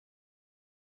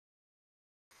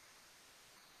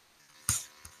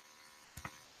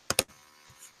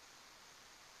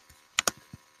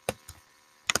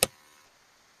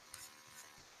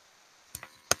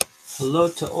Hello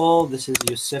to all, this is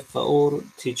Yosef Faur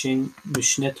teaching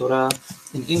Mishneh Torah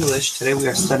in English. Today we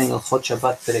are studying Hilchot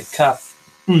Shabbat Perek Kaf.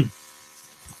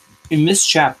 In this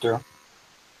chapter,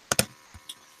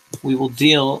 we will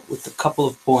deal with a couple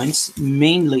of points.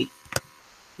 Mainly,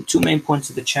 the two main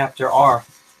points of the chapter are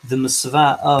the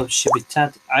Mitzvah of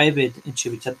Shevitat Aibid and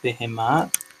Shevitat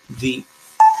Behema, the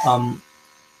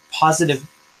positive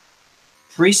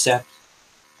precept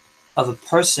of a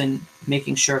person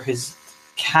making sure his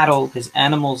cattle, his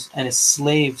animals, and his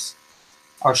slaves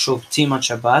are shoftim on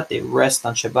Shabbat. They rest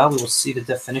on Shabbat. We will see the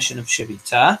definition of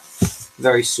Shevitah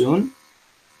very soon.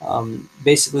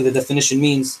 Basically, the definition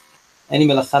means any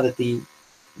melacha that the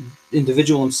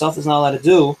individual himself is not allowed to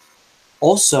do.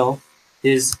 Also,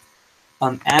 his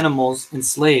animals and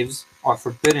slaves are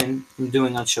forbidden from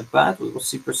doing on Shabbat. We will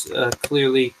see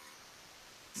clearly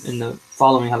in the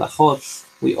following halachot.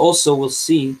 We also will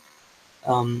see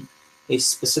a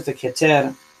specific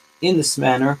heter in this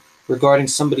manner regarding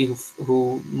somebody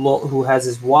who has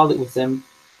his wallet with him,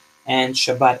 and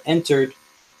Shabbat entered,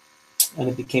 and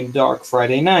it became dark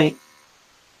Friday night,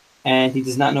 and he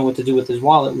does not know what to do with his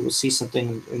wallet. We will see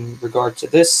something in regard to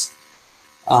this.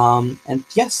 And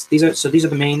yes, these are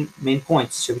the main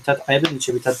points: Shevitat Aibid and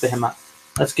Shevitat Behema.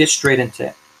 Let's get straight into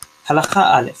it. Halacha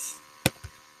Aleph.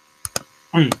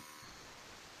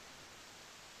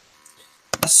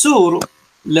 Asur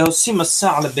להוציא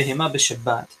מסע על הבהמה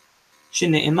בשבת,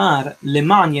 שנאמר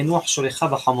למען ינוח שורך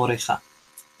וחמורך,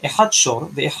 אחד שור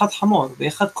ואחד חמור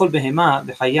ואחד כל בהמה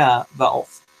וחיה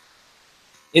ועוף.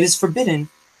 It is forbidden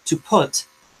to put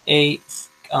a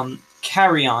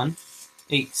carry-on,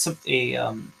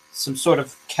 some sort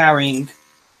of carrying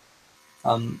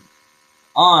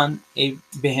on a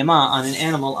behema, on an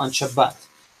animal on Shabbat.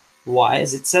 Why?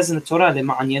 As it says in the Torah,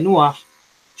 למען ינוח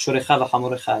שורך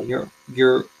וחמורך,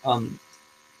 your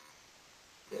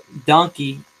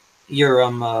donkey, your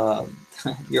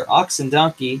ox and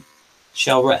donkey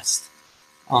shall rest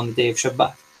on the day of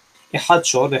Shabbat.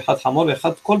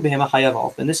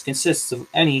 And this consists of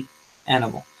any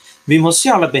animal.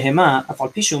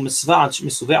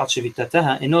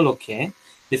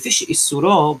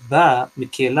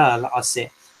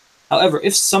 However,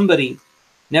 if somebody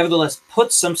nevertheless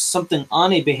puts something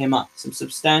on a behema, some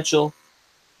substantial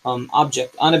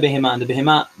object on a behema, and the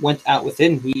behema went out with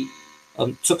it, and he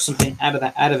took something out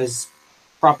of his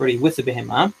property with the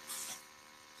behema,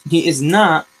 he is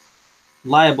not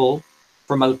liable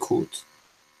for malkut.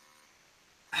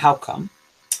 How come?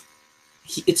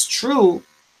 It's true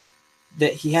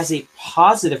that he has a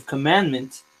positive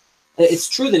commandment. It's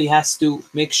true that he has to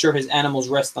make sure his animals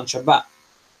rest on Shabbat.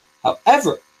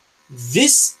 However,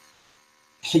 this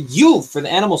hiyuv for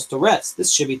the animals to rest,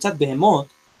 this shevitat behemot,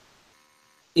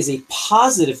 is a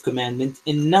positive commandment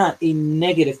and not a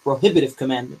negative, prohibitive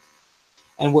commandment.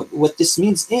 And what this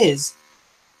means is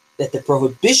that the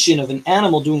prohibition of an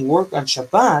animal doing work on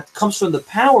Shabbat comes from the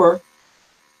power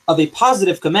of a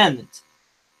positive commandment,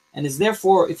 and is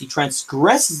therefore, if he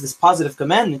transgresses this positive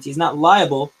commandment, he's not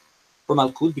liable for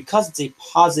malkut because it's a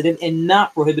positive and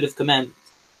not prohibitive commandment.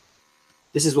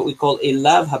 This is what we call a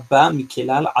lav haba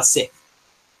mikelal aseh,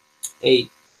 a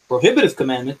prohibitive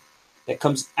commandment that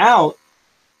comes out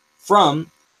from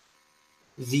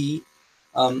the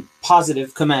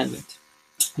positive commandment.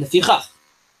 And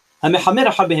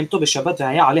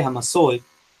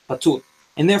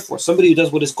therefore, somebody who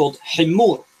does what is called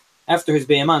himur after his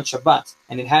behemah on Shabbat,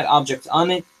 and it had objects on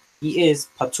it, he is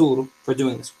patur for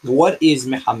doing this. What is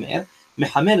mehamer?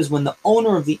 Mehamer is when the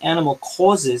owner of the animal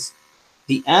causes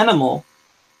the animal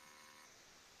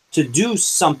to do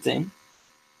something,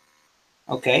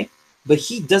 okay, but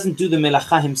he doesn't do the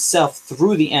melacha himself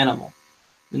through the animal.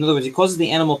 In other words, he causes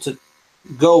the animal to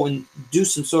go and do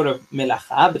some sort of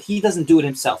melacha, but he doesn't do it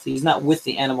himself. He's not with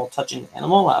the animal, touching the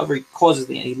animal. However, he causes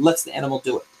he lets the animal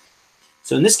do it.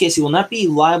 So in this case, he will not be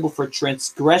liable for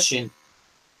transgression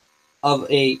of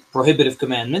a prohibitive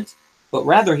commandment, but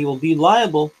rather he will be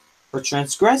liable for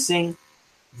transgressing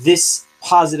this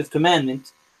positive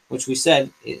commandment, which we said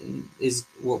is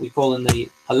what we call in the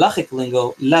halachic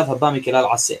lingo, lav haba mikelal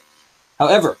aseh.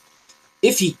 However,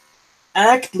 if he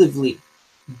actively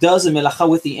does a melacha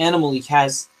with the animal he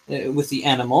has with the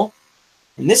animal,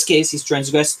 in this case he's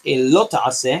transgressed a lo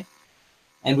ta'aseh,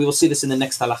 and we will see this in the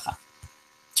next halacha.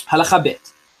 Halacha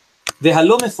bet.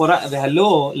 והלא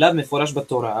לאו מפורש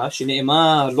בתורה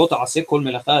שנאמר לא תעשה כל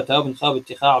מלאכה אתה ובנך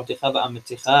ובתך עבדך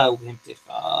ואמתך ובהמתך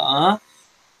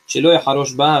שלא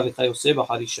יחרוש בה וכיוצא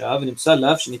בחרישה, ונמצא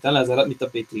לאו שניתן לאזהרת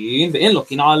מתאבטין ואין לו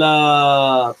קנאה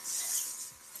עליו.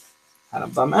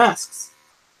 Harambam asks,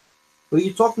 what are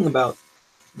you talking about?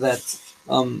 That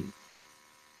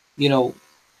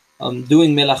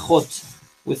doing melachot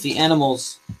with the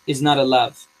animals is not a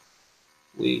lav.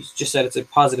 We just said it's a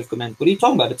positive command. What are you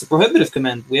talking about? It's a prohibitive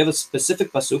command. We have a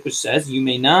specific pasuk which says you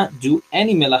may not do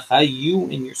any melacha, you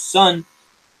and your son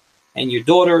and your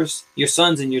daughters, your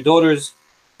sons and your daughters,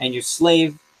 and your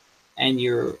slave and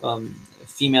your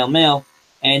female male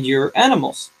and your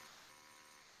animals.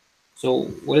 So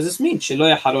what does this mean? You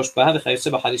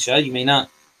may not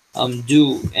do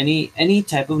any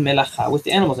type of melacha with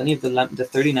the animals, any of the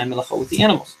 39 melacha with the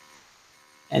animals.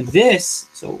 And this,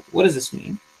 so what does this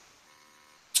mean?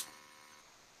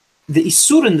 The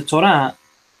isur in the Torah,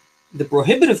 the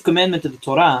prohibitive commandment of the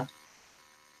Torah,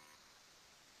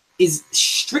 is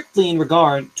strictly in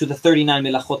regard to the 39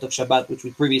 melachot of Shabbat,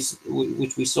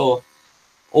 which we saw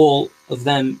all of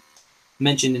them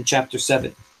mentioned in chapter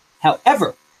 7.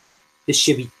 However, the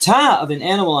shevita of an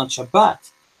animal on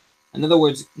Shabbat, in other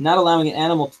words, not allowing an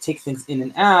animal to take things in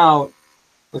and out,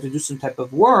 or to do some type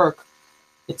of work,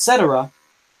 etc.,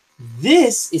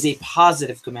 this is a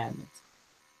positive commandment.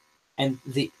 And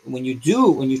when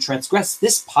you transgress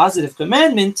this positive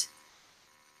commandment,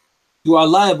 you are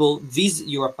liable,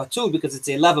 you are patur, because it's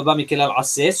a lav haba mikel al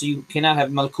aseh, so you cannot have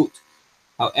malkut.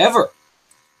 However,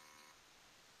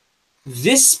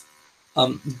 this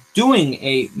doing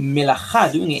a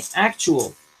melacha, doing an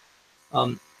actual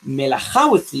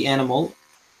melacha with the animal,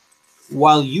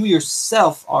 while you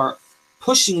yourself are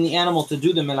pushing the animal to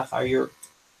do the melacha, or you're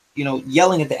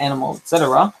yelling at the animal,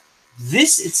 etc.,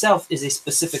 this itself is a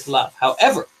specific lav.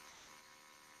 However,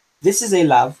 this is a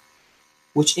lav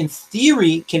which in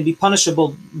theory can be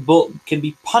punishable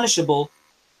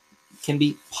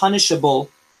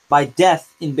by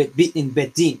death in bet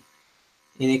din,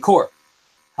 in a court.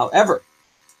 However,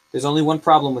 there's only one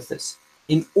problem with this.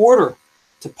 In order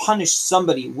to punish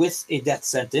somebody with a death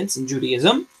sentence in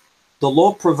Judaism, the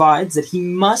law provides that he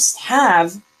must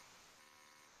have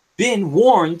been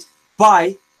warned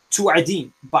by two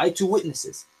adim, by two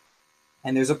witnesses.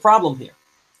 And there's a problem here.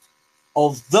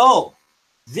 Although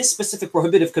this specific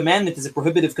prohibitive commandment is a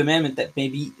prohibitive commandment that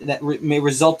may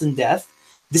result in death,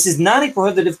 this is not a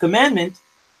prohibitive commandment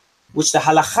which the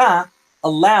halacha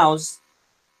allows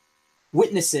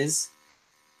witnesses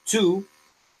to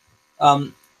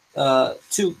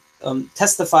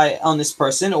testify on this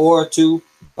person, or to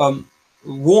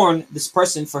warn this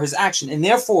person for his action. And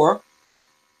therefore,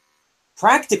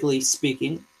 practically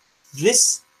speaking,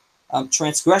 this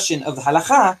transgression of the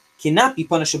halacha cannot be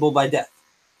punishable by death.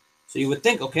 So you would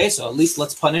think, okay, so at least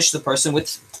let's punish the person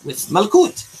with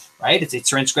malkut, right? It's a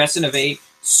transgression of a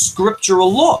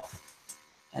scriptural law.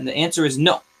 And the answer is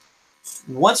no.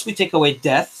 Once we take away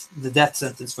death, the death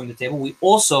sentence from the table, we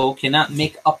also cannot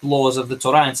make up laws of the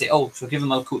Torah and say, oh, so give him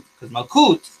malkut. Because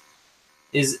malkut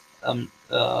is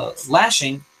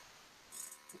lashing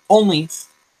only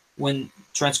when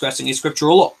transgressing a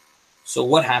scriptural law. So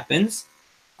what happens?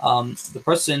 The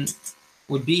person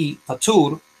would be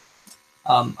patur.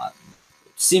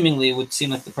 Seemingly, it would seem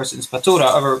like the person is patur.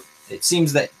 However, it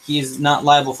seems that he is not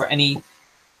liable for any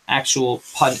actual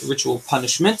ritual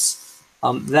punishments.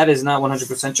 That is not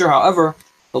 100% sure. However,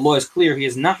 the law is clear. He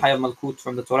is not hayav malkut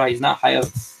from the Torah. He is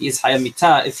hayav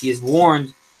mitah if he is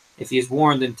warned. If he is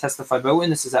warned and testified by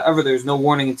witnesses. However, there is no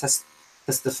warning and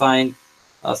testifying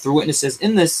through witnesses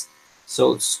in this.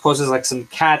 So it causes like some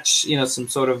catch, some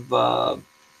sort of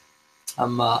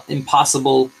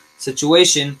impossible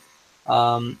situation.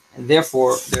 And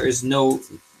therefore, there is no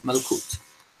malkut.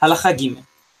 Halacha gimel.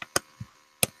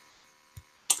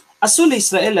 אסור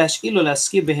לישראל להשאיל או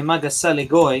להשכיר בהמה גסה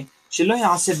לגוי שלא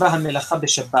יעשה בה המלאכה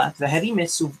בשבת,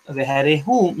 והרי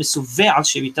הוא מסווה על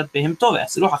שביתת בהמתו,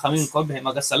 ואסרו חכמים לכל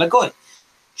בהמה גסה לגוי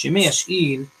שמא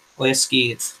ישאיל או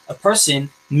ישכיר. A person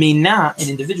may not, an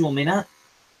individual may not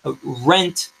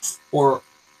rent or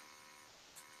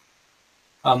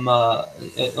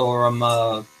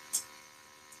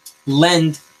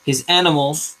lend his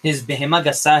animal, his behema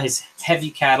gasa, his heavy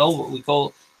cattle,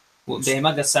 what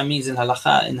behema gasa means in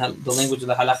halacha, in the language of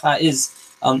the halacha, is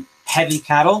heavy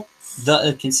cattle,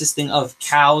 consisting of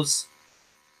cows,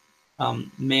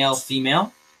 male,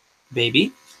 female,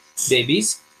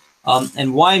 babies.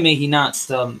 And why may he not?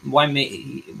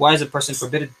 Why is a person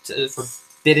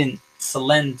forbidden to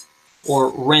lend or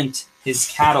rent his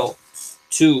cattle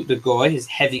to the goy, his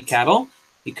heavy cattle?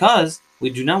 Because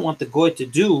we do not want the goy to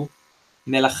do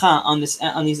melacha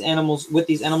on these animals, with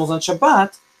these animals on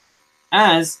Shabbat,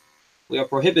 as we are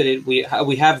prohibited. We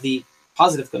have the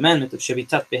positive commandment of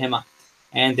shevitat behema,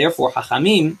 and therefore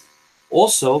Chachamim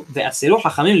also ve'atziru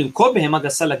Chachamim limkor behema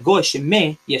gasa lagoy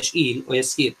shemeh yash'il or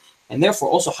yaskir, and therefore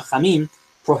also Chachamim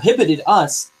prohibited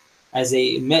us as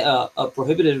a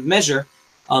prohibitive measure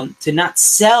to not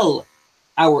sell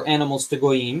our animals to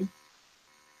goyim.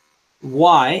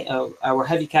 Why? Our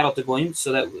heavy cattle to goyim, so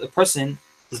that a person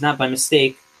does not by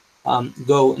mistake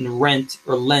go and rent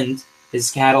or lend his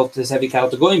heavy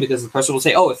cattle to goyim, because the person will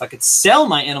say, oh, if I could sell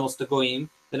my animals to goyim,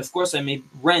 then of course I may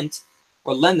rent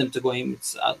or lend them to goyim.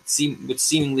 Would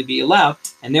seemingly be allowed,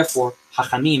 and therefore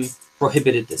Hachamim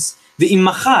prohibited this.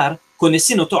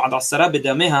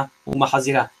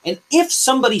 And if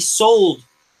somebody sold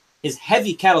his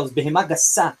heavy cattle, his behemah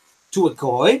gasa, to a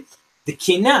goy, the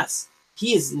kenas, he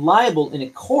is liable in a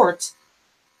court.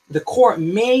 The court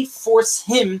may force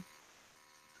him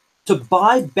to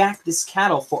buy back this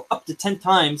cattle for up to 10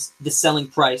 times the selling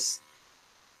price,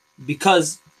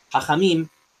 because Hachamim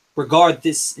regard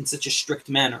this in such a strict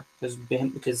manner.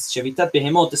 Because Shavitat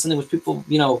Behemot is something which people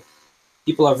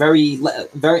are very,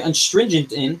 very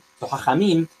unstringent in. So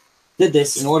Hachamim did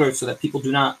this in order so that people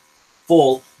do not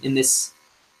fall in this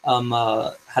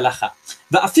halacha.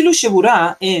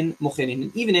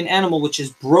 Even an animal which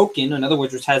is broken, in other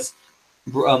words, which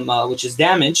is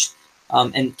damaged,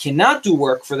 and cannot do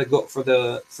work for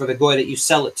the goy that you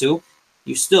sell it to,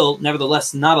 you still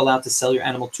nevertheless not allowed to sell your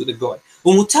animal to the goy.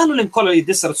 Now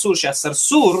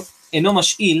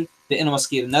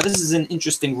this is an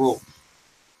interesting rule.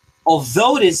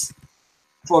 Although it is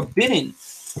forbidden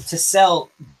to sell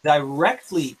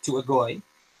directly to a goy,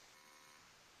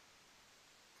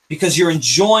 because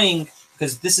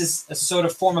this is a sort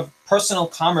of form of personal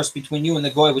commerce between you and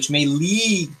the goy, which may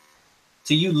lead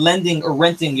to you lending or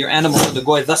renting your animal to the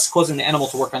goy, thus causing the animal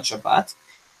to work on Shabbat.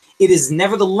 It is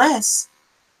nevertheless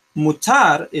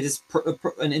mutar. It is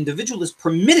an individual is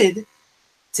permitted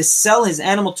to sell his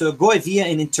animal to a goy via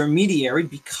an intermediary,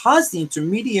 because the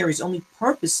intermediary's only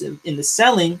purpose in the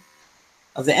selling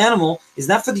of the animal is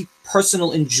not for the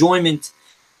personal enjoyment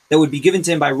that would be given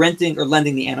to him by renting or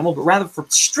lending the animal, but rather for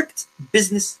strict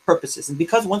business purposes. And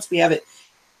because once we have it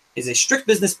is a strict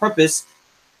business purpose,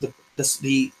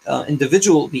 the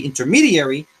individual, the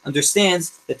intermediary,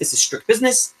 understands that this is strict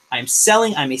business. I am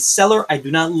selling, I'm a seller, I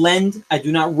do not lend, I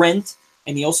do not rent,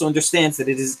 and he also understands that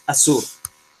it is asur.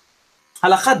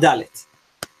 הלכה ד'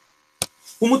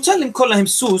 ומותר למכור להם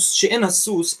סוס שאין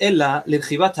הסוס אלא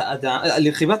לרכיבת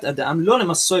אדם לא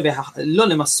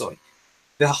למסוי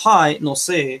והחי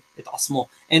נושא את עצמו.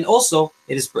 And also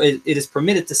it is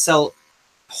permitted to sell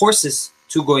horses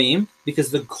to goyim, because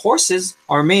the horses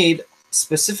are made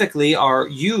specifically, are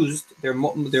used,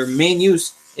 their main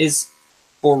use is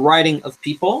for riding of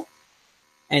people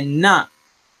and not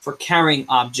for carrying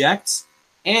objects.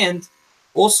 And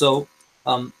also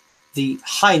the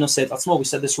Hay Noseh et Atzmo, we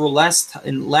said this rule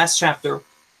in last chapter,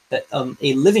 that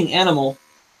a living animal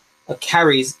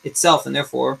carries itself, and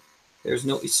therefore there's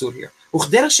no isur here. In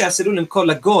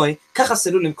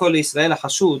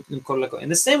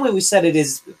the same way we said it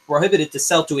is prohibited to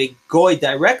sell to a goy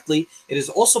directly, it is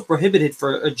also prohibited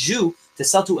for a Jew to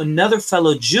sell to another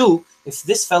fellow Jew if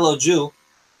this fellow Jew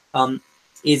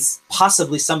is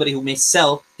possibly somebody who may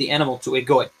sell the animal to a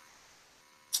goy.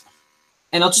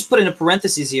 And I'll just put in a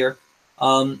parenthesis here.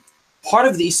 Part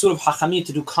of the isur of Hachamim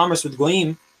to do commerce with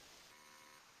goyim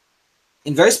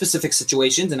in very specific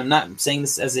situations, and I'm not saying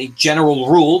this as a general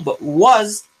rule, but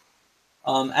was,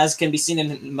 as can be seen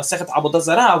in Masechet Avodah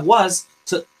Zarah, was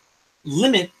to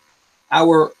limit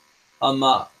our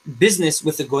business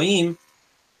with the goyim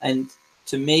and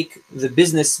to make the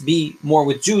business be more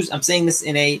with Jews. I'm saying this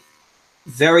in a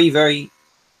very, very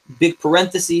big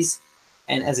parentheses,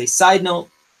 and as a side note.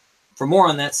 For more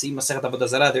on that, see Masechet Avodah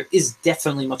Zarah. There is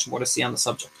definitely much more to see on the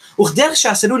subject. And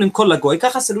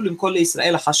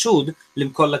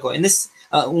this,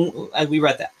 we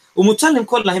read that.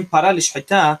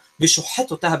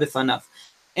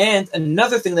 And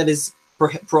another thing that is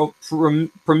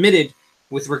permitted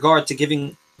with regard to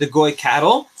giving the goy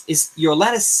cattle is you're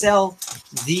allowed to sell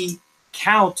the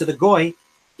cow to the goy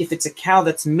if it's a cow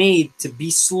that's made to be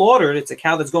slaughtered. It's a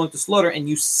cow that's going to slaughter, and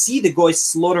you see the goy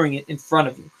slaughtering it in front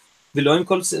of you. However,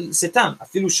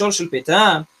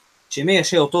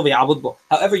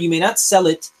 you may not sell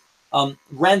it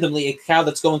randomly, a cow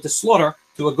that's going to slaughter,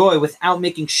 to a goy without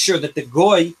making sure that the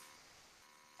goy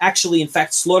actually, in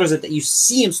fact, slaughters it, that you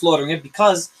see him slaughtering it,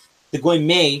 because the goy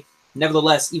may,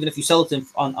 nevertheless, even if you sell it to him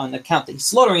on account that he's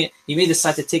slaughtering it, he may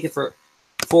decide to take it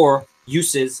for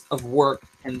uses of work,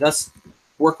 and thus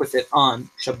work with it on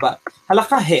Shabbat.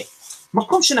 Halakha he.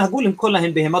 מקום שנהגו למכור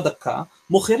להם בהמה דקה,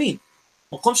 מוכרים.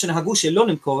 מקום שנהגו שלא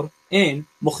למכור, אין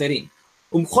מוכרים.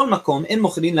 ובכל מקום אין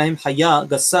מוכרים להם חיה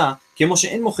גסה, כמו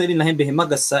שאין מוכרים להם בהמה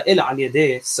גסה, אלא על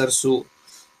ידי סרסור.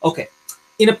 Okay.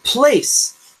 In a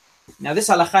place, now this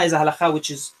halakha is a halakha which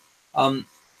is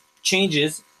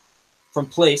changes from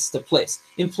place to place.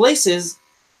 In places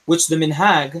which the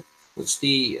minhag, which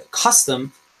the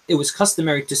custom, it was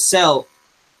customary to sell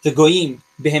the goyim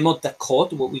behemot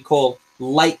dakot, what we call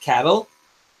light cattle,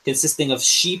 consisting of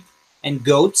sheep and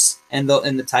goats and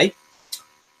the type,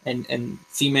 and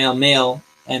female, male,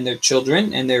 and their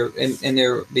children and their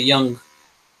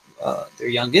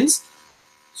youngins.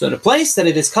 So in a place that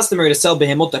it is customary to sell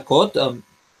behemot dakot,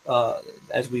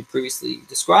 as we previously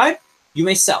described, you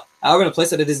may sell. However, in a place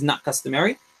that it is not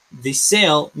customary, the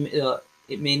sale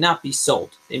it may not be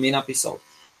sold. It may not be sold.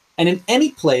 And in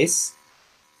any place,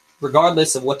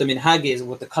 regardless of what the minhag is,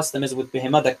 what the custom is with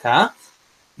behemah dakah,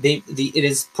 it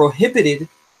is prohibited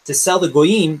to sell the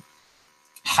goyim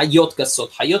hayot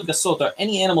gasot. Hayot gasot are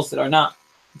any animals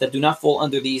that do not fall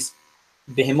under these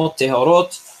behemot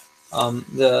tehorot,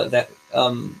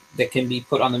 that can be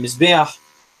put on the mizbeach.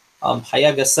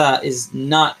 Hayah gasa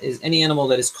is any animal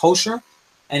that is kosher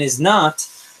and is not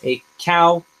a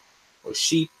cow or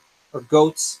sheep or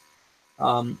goats.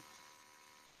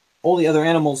 All the other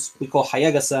animals we call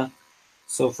hayah gasa.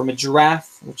 So from a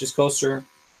giraffe, which is kosher,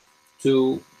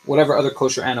 to whatever other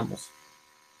kosher animals.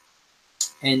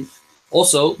 And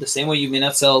also, the same way you may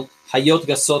not sell hayot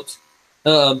gasot,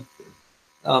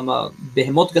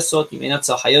 behemot gasot, you may not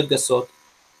sell hayot gasot.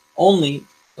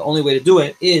 The only way to do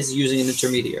it is using an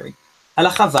intermediary.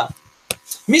 הלכה ו'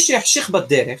 מי שיחשיך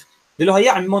בדרך ולא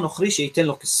היה עמו נוכרי שייתן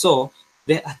לו כיסו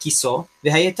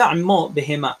והייתה עמו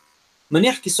בהמה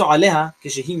מניח כיסו עליה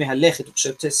כשהיא מהלכת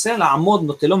וכשתצא לעמוד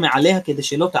נוטה לו מעליה כדי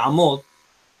שלא תעמוד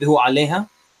והוא עליה.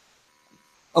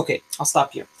 Okay, I'll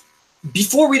stop here.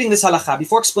 Before reading this halakha,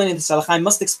 before explaining this halakha, I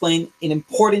must explain an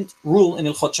important rule in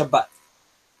Ilchot Shabbat.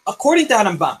 According to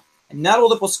Harambam, and not all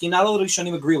the poskim, not all the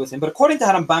Rishonim agree with him, but according to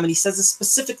Harambam, and he says this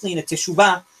specifically in a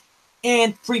Teshuvah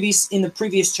and in the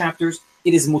previous chapters,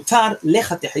 it is mutar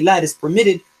lecha tehila, it is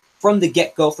permitted from the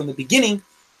get-go, from the beginning,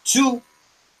 to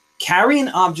carry an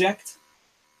object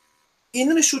in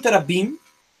the Reshut Rabim,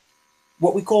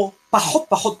 what we call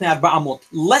pachot me'arba amot,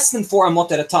 less than 4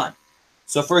 amot at a time.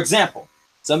 So, for example,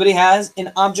 somebody has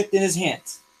an object in his hand,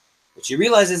 which he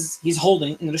realizes he's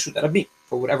holding in the Reshut Rabim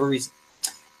for whatever reason.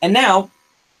 And now,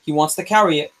 he wants to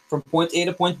carry it from point A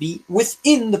to point B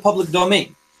within the public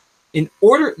domain. In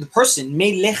order, the person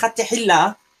may lecha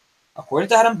tehillah, according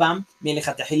to Harambam, may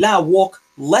lecha tehillah, walk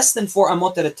less than 4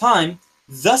 amot at a time,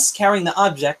 thus carrying the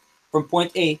object from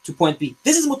point A to point B.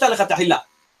 This is mutar lecha tehillah.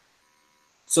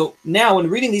 So now, when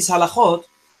reading these halachot,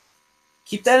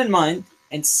 keep that in mind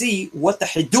and see what the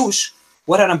hidush,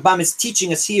 what Harambam is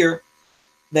teaching us here,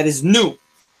 that is new.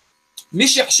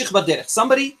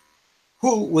 Somebody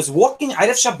who was walking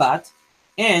Erev Shabbat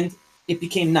and it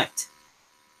became night.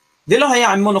 And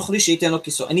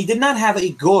he did not have a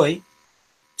goy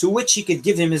to which he could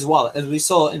give him his wallet. As we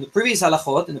saw in the previous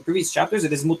halachot, in the previous chapters,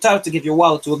 it is mutar to give your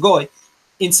wallet to a goy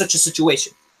in such a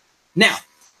situation. Now,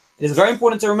 it is very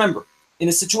important to remember, in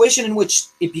a situation in which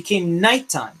it became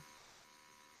nighttime,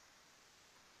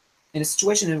 and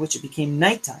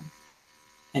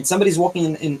somebody's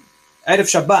walking in Erev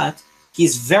Shabbat, he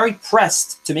is very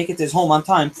pressed to make it to his home on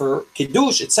time for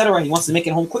Kiddush, etc. And he wants to make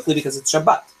it home quickly because it's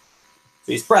Shabbat.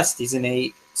 So he's pressed. He's in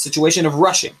a situation of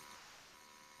rushing.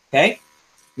 Okay?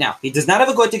 Now, he does not have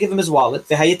a goy to give him his wallet.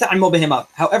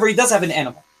 However, he does have an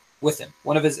animal with him,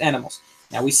 one of his animals.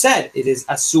 Now, we said it is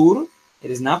asur. It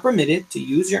is not permitted to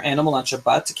use your animal on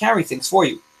Shabbat to carry things for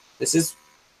you. This is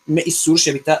me'isur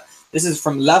shevita. This is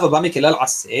from Lav Abba Mikelal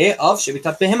Aseh of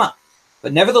Shevitat Behema.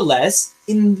 But nevertheless,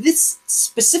 in this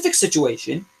specific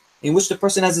situation, in which the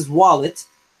person has his wallet,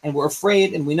 and we're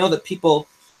afraid, and we know that people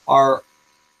are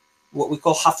what we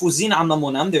call hafuzin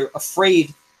amamonam, they're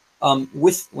afraid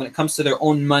when it comes to their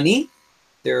own money,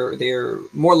 they're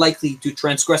more likely to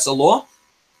transgress a law.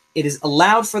 It is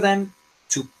allowed for them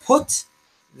to put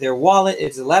their wallet,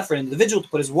 it is allowed for an individual to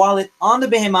put his wallet on the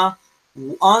behema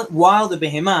while the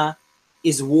behema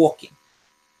is walking.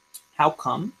 How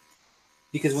come?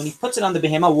 Because when he puts it on the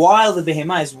behema while the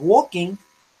behema is walking,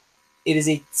 it is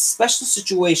a special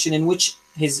situation in which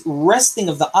his resting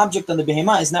of the object on the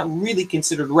behema is not really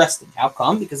considered resting. How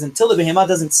come? Because until the behema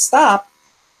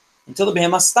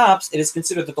stops, it is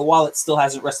considered that the wallet still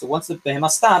hasn't rested. Once the behema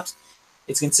stops,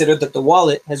 it's considered that the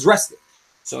wallet has rested.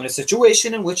 So in a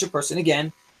situation in which a person,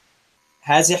 again,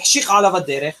 has yahshich alav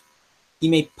haderech, he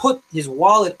may put his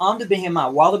wallet on the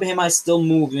behema while the behema is still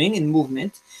in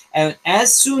movement, and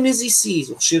as soon as he sees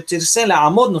that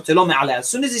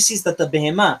the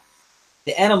behema,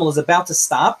 the animal, is about to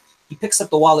stop, he picks up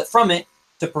the wallet from it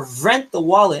to prevent the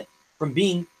wallet from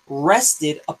being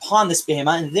rested upon this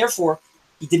behema, and therefore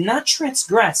he did not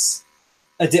transgress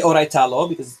a deoraita law,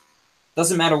 because it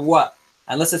doesn't matter what,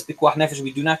 unless it's pikuach nefesh,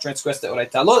 we do not transgress the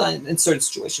deoraita law. In certain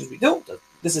situations we do,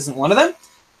 this isn't one of them.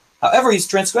 However, he's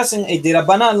transgressing a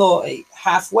dirabanan law, a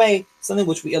halfway, something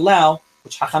which we allow,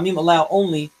 which Hachamim allow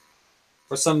only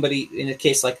for somebody in a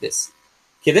case like this.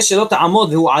 As I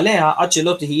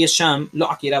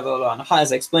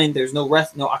explained, there's no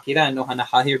rest, no akira, and no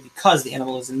hanacha here because the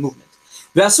animal is in movement.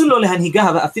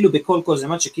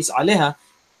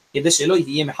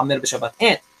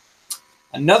 And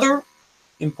another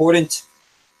important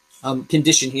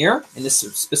condition here in this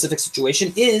specific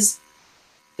situation is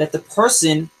that the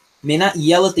person may not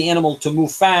yell at the animal to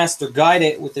move fast or guide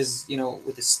it with his,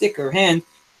 with his stick or hand,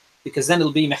 because then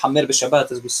it'll be mehamer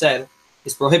b'Shabbat, as we said,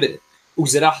 is prohibited. And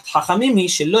Chachamim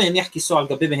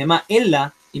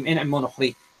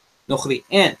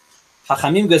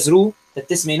gazru that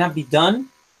this may not be done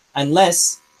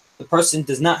unless the person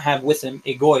does not have with him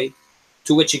a goy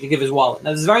to which he can give his wallet.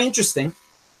 Now, this is very interesting.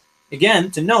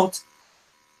 Again, to note,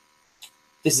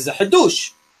 this is a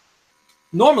hadush.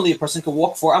 Normally, a person could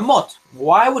walk for amot.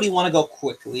 Why would he want to go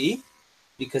quickly?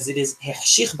 Because it is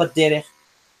hechshich baderech.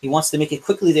 He wants to make it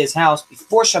quickly to his house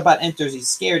before Shabbat enters. He's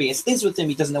scared. He has things with him.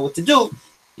 He doesn't know what to do.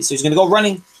 So he's going to go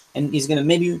running, and he's going to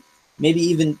maybe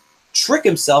even trick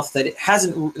himself that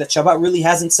that Shabbat really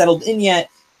hasn't settled in yet.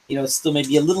 It's still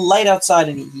maybe a little light outside,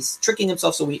 and he's tricking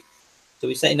himself. So we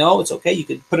say, no, it's okay. You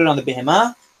could put it on the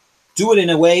behemah. Do it in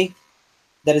a way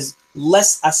that is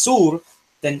less asur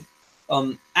than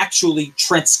actually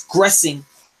transgressing,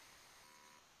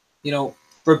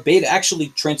 actually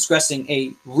transgressing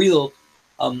a real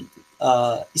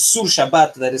Isur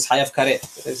Shabbat that is Hayav Karet,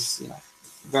 that is,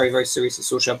 very, very serious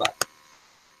Isur Shabbat.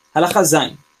 Halacha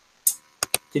Zayin,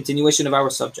 continuation of our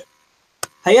subject.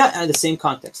 Haya, in the same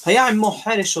context. Haya immo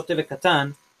harish shoteh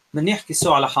v'katan, maniach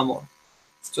kiso ala hamor.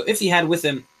 So if he had with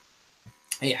him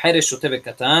a harish shoteh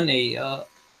v'katan,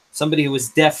 somebody who was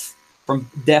deaf from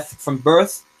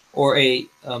birth, or a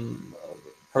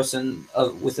person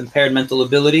with impaired mental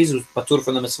abilities who's patur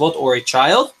from the mitzvot, or a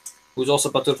child who's also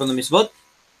patur from the mitzvot,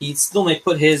 he still may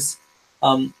put his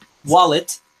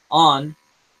wallet on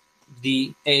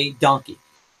a donkey.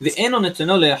 He may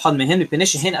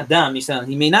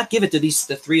not give it to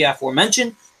the three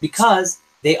aforementioned because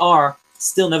they are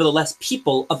still nevertheless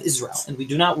people of Israel, and we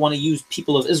do not want to use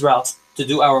people of Israel to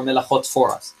do our melachot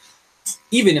for us,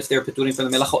 even if they're paturim from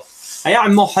the melachot.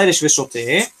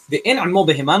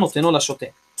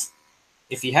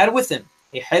 If he had with him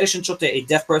a harish and shoteh, a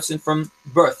deaf person from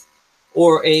birth,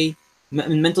 or a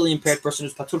mentally impaired person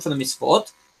who's patur from the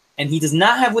mitzvot, and he does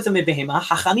not have with him a behemah,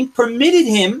 Hachamim permitted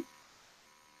him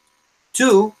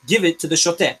to give it to the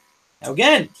shoteh. Now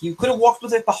again, he could have walked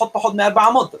with it pachot me'arba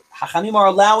amot, but Hachamim are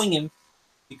allowing him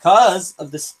because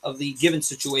of the given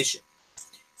situation.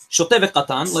 Shoteh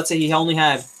ve'katan, let's say he only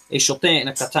had a shoteh and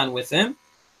a katan with him,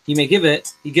 he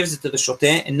gives it to the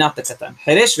shoteh and not the katan.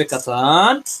 Harish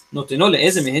ve'katan, noteno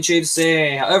le'ezeh mehen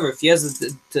she'yirseh. However, if he has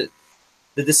the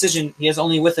decision, he has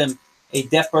only with him a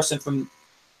deaf person from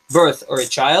birth or a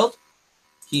child,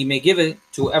 he may give it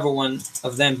to whichever one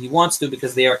of them he wants to,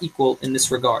 because they are equal in this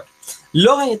regard.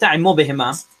 Now,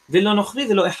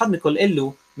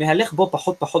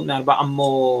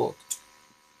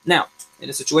 in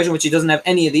a situation which he doesn't have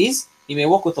any of these, he may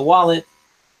walk with the wallet,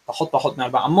 as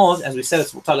we said,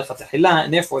 it's mutar lechatchila,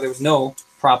 and therefore there was no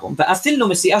problem.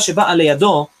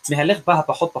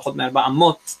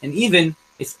 And even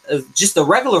if just a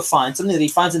regular find, something that he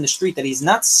finds in the street that he's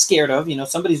not scared of,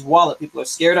 somebody's wallet people are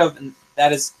scared of, and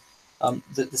that is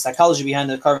the psychology behind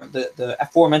the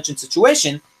aforementioned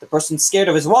situation. The person's scared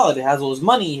of his wallet. It has all his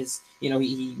money.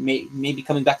 He may be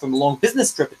coming back from a long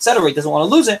business trip, etc. He doesn't want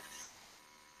to lose it.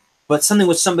 But something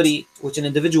which an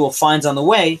individual finds on the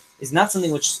way is not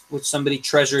something which somebody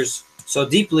treasures so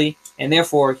deeply, and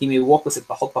therefore he may walk with it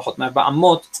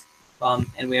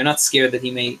and we are not scared that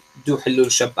he may do Hilul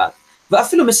Shabbat.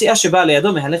 ואפילו מסיעה שבאה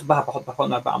לידו מהלך בה פחות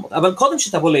מ400. אבל קודם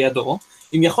שתבוא לידו,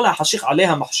 אם יכול להחשיך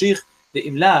עליה מחשיך,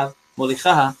 ואם לאו,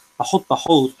 מוליכה פחות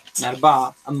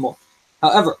מ400.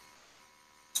 However,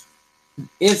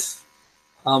 if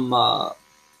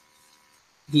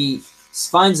he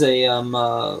finds a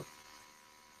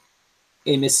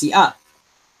mesi'ah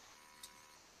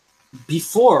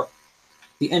before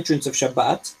the entrance of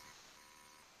Shabbat,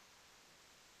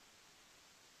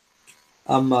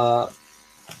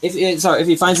 if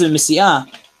he finds it in Messiah,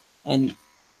 and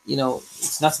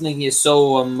it's not something he is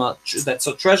so that's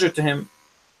so treasured to him,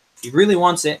 if he really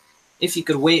wants it, if he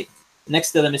could wait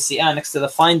next to the Messiah, next to the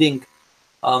finding,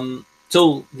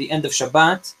 till the end of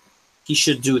Shabbat, he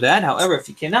should do that. However, if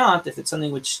he cannot, if it's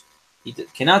something which he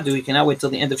cannot do, he cannot wait till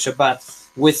the end of Shabbat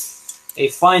with a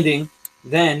finding,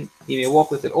 then he may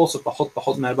walk with it also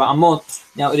pachot me'arba amot.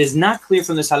 Now, it is not clear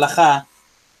from this halacha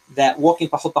that walking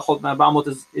pachot pachot ma'abamot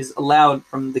is allowed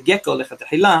from the get-go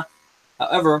lechatechila.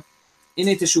 However, in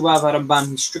a Teshuvah of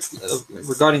Rambam, he strictly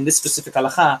regarding this specific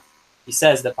halacha, he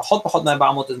says that pachot pachot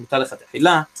ma'abamot is mutar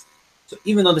lechatechila. So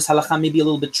even though this halacha may be a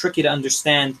little bit tricky to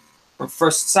understand from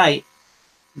first sight,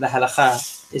 the halacha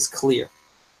is clear.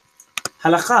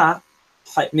 The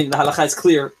halacha is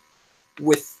clear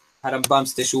with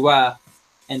Rambam's Teshuvah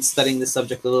and studying the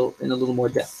subject in a little more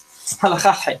depth.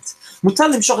 הלכה ח' מותר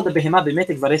למשוך את הבהמה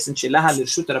במתק ורסן שלה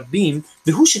לרשות הרבים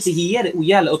והוא שתהיה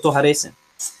ראויה לאותו הרסן.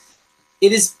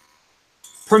 It is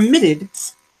permitted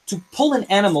to pull an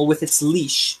animal with its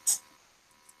leash,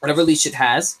 whatever leash it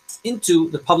has, into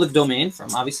the public domain,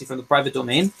 obviously from the private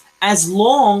domain, as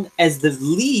long as the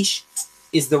leash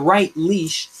is the right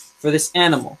leash for this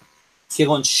animal.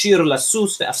 כגון שיר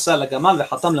לסוס ואפסה לגמל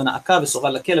וחתם לנעקה וסוגל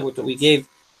לכלב. We gave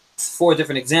 4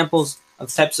 different examples of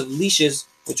types of leashes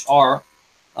which are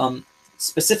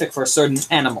specific for a certain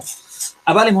animal.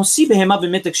 אבל אם הוציא בהמה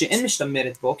במתק שאין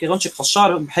משתמרת בו, כגון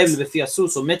שקשר בחבל בפי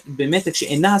הסוס או במתק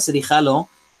שאינה סליחה לו,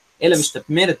 אלא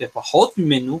משתמרת בפחות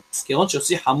ממנו, כגון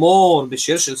שהוציא חמור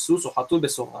בשיר של סוס או חתול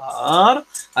בסוהר,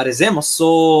 הרי זה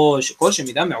מסוי, שכל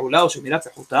שמידה מעולה או שמידה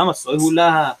פחותה, מסוי הוא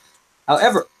לה.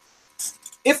 However,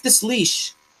 if this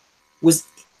leash was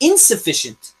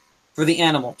insufficient for the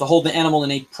animal, to hold the animal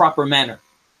in a proper manner,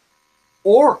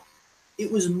 or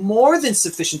it was more than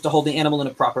sufficient to hold the animal in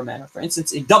a proper manner. For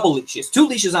instance, a double leash. He has 2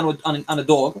 leashes on a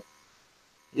dog.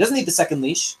 He doesn't need the second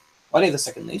leash. Why do you have the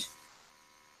second leash?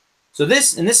 So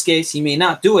in this case, he may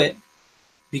not do it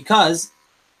because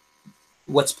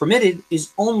what's permitted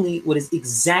is only what is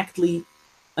exactly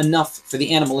enough for the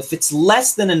animal. If it's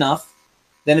less than enough,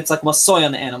 then it's like masoy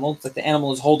on the animal. It's like the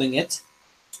animal is holding it,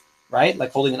 right?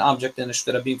 Like holding an object in a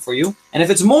shtarabim for you. And if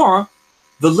it's more,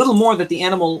 the little more that the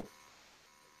animal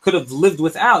could have lived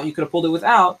without, you could have pulled it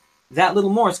without, that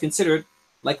little more is considered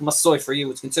like masoy for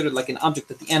you. It's considered like an object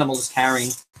that the animal is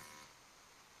carrying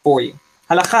for you.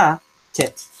 Halacha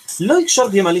tet.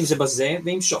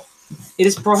 It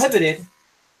is prohibited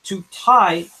to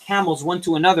tie camels one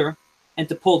to another and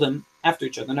to pull them after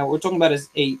each other. Now, what we're talking about is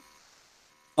a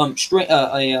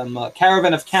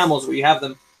caravan of camels where you have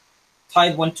them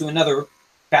tied one to another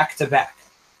back to back.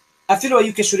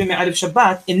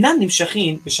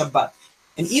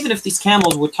 And even if these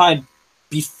camels were tied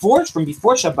from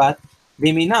before Shabbat,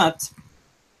 they may not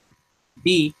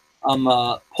be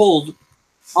pulled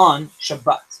on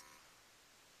Shabbat.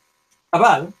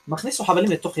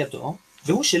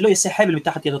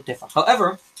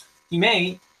 However, he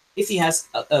may, if he has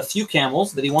a few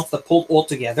camels that he wants to pull all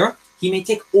together, he may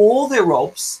take all their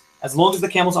ropes, as long as the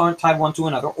camels aren't tied one to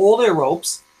another, all their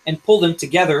ropes, and pull them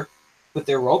together with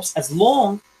their ropes, as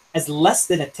long as less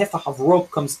than a tefach of rope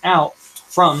comes out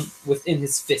from within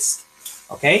his fist.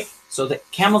 Okay? So the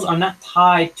camels are not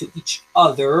tied to each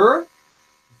other,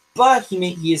 but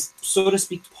he is, so to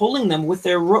speak, pulling them with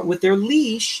their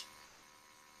leash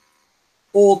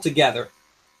all together.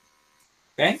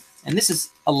 Okay? And this is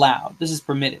allowed. This is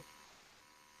permitted.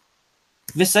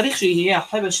 And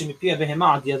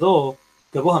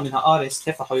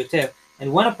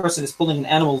when a person is pulling an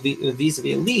animal vis-a-vis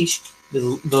a leash,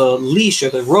 the leash or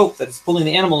the rope that is pulling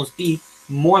the animal must be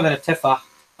more than a tefach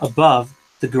above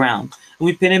the ground.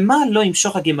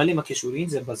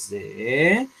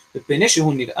 מפני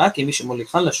שהוא נראה כמי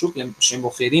שמוליכן לשוק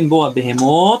שמוכרים בו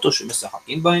הבהמות או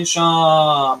שמשחקים בהן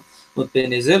שם.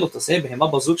 מפני זה לא תעשה בהמה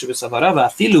בזוג שבסברה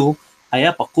ואפילו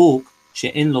היה פקוק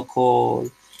שאין לו קול.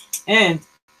 And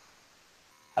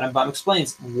Rambam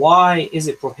explains why is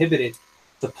it prohibited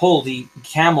to pull the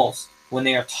camels when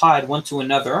they are tied one to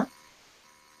another,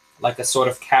 like a sort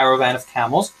of caravan of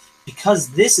camels, because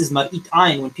this is mar'it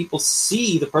ayn. When people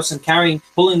see the person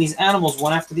pulling these animals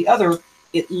one after the other,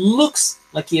 it looks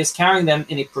like he is carrying them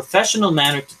in a professional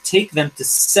manner to take them to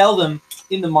sell them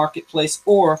in the marketplace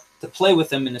or to play with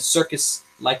them in a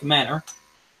circus-like manner.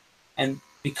 And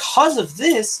because of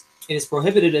this, it is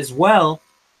prohibited as well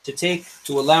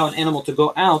to allow an animal to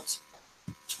go out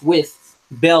with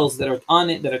bells that are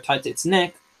on it, that are tied to its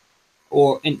neck,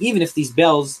 and even if these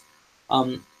bells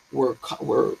were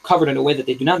covered in a way that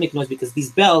they do not make noise, because these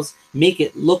bells make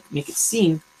it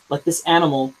seem like this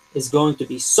animal is going to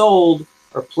be sold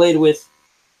or played with,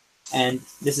 and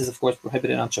this is of course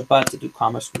prohibited on Shabbat to do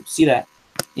commerce. We'll see that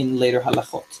in later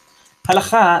halachot.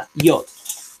 Halacha yod.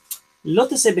 לא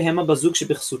תעשה בהמה בזוג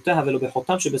שבחסותה ולא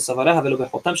בחותם שבסברה ולא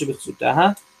בחותם שבחסותה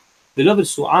ולא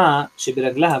בסועה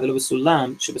שברגלה ולא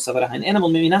בסולם שבסברה. An animal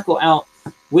may not go out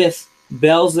with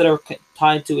bells that are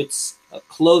tied to its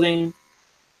clothing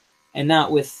and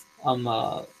not with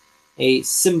a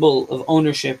symbol of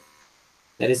ownership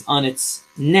that is on its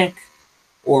neck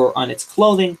or on its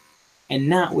clothing, and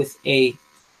not with a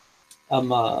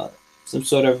some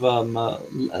sort of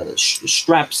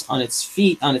straps on its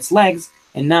feet, on its legs,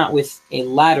 and not with a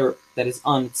ladder that is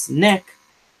on its neck.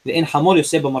 ואין חמור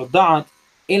יוסע במרדעת,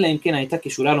 אלא אם כן הייתה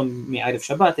קשורה לו מערב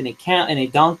שבת, and a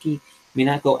donkey may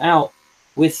not go out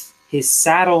with his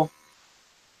saddle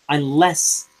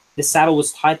unless the saddle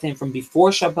was tied to him from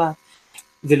before Shabbat.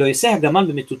 ולא יסע הגמל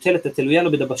במטוטלת התלויה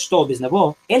לו בדבשתו או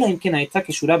בזנבו, אלא אם כן הייתה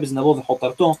קשורה בזנבו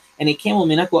וחותרתו, and a camel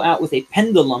may not go out with a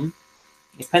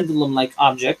pendulum-like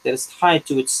object that is tied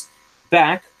to its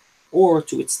back or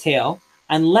to its tail,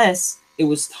 unless it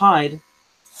was tied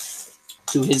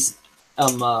to his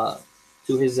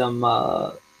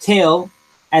tail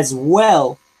as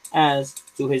well as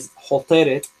to his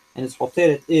hoteret, and his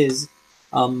hoteret is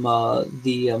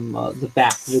the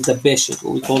back, the bishet,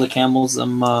 what we call the camel's I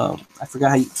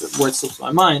forgot how the word slips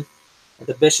my mind.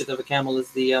 The bishet of a camel is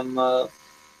the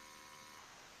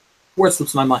word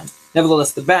slips my mind.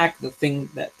 Nevertheless, the back, that thing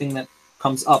that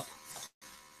comes up,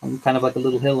 kind of like a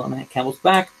little hill on a camel's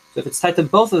back. So if it's tied to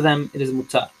both of them, it is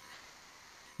mutar.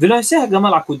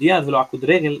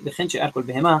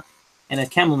 And a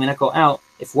camel may not go out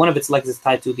if one of its legs is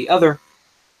tied to the other.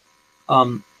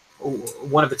 One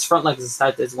of its front legs is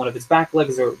tied to one of its back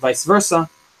legs, or vice versa.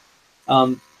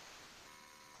 And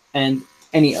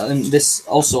this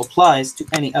also applies to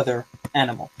any other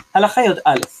animal.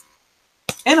 The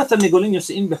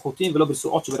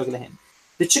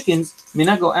chickens may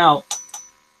not go out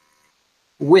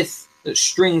with the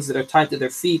strings that are tied to their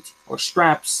feet, or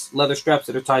straps, leather straps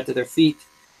that are tied to their feet.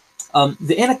 And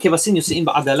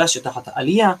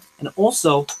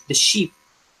also the sheep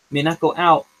may not go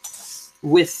out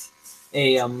with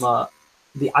the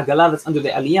agala that's under the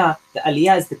aliyah. The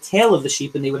aliyah is the tail of the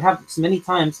sheep, and they would have many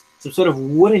times some sort of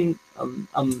wooden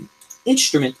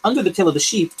instrument under the tail of the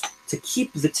sheep to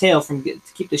keep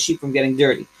the sheep from getting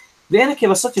dirty.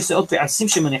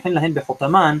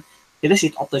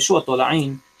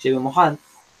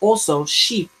 Also,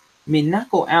 sheep may not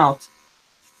go out.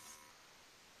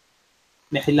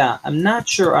 I'm not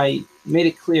sure I made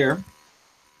it clear.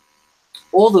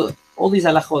 All these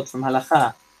halachot from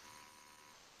halacha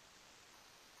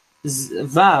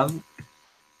vav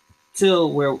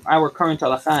till where our current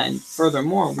halacha, and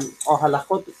furthermore, are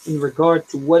halachot in regard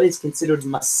to what is considered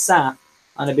masa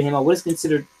on a behema, what is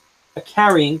considered a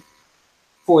carrying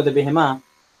for the behema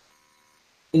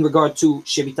in regard to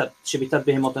shebitat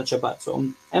behemot on Shabbat. So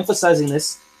I'm emphasizing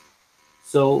this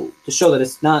so to show that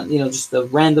it's not just a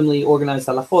randomly organized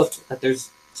halachot, that there's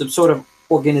some sort of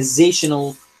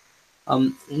organizational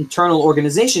internal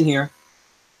organization here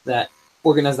that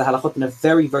organized the halachot in a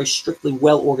very, very strictly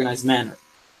well-organized manner.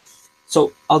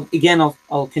 So I'll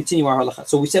continue our halacha.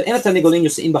 So we said, אין התרנגולים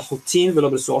יוסעים בחוטים ולא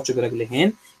ברצועות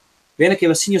שברגליהן, ואין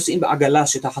הכבשים יוסעים בעגלה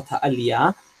שתחת העלייה,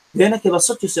 ואין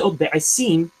הכבשות יוסעות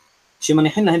בעשים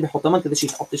שמניחים להם בחותמן כדי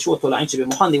שיתעטשו אותו לעין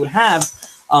שבמוחן. They would have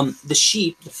the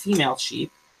sheep, the female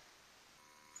sheep,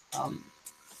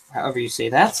 however you say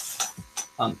that,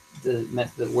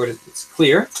 the word is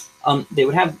clear. They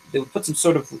would put some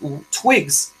sort of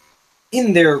twigs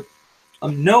in their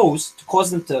nose to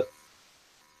cause them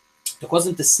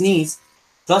to sneeze,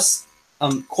 thus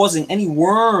causing any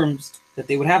worms that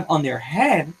they would have on their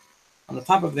head, on the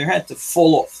top of their head, to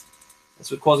fall off. This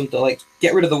would cause them to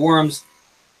get rid of the worms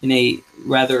in a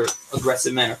rather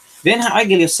aggressive manner. And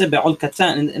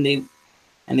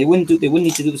they wouldn't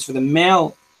need to do this for the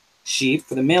male sheep,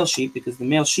 because the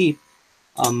male sheep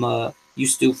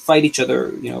used to fight each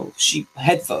other, sheep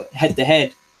head to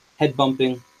head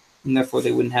bumping, and therefore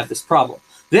they wouldn't have this problem.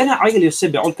 And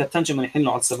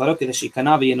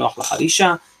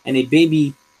a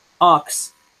baby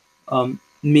ox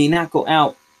may not go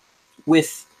out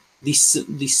with these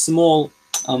small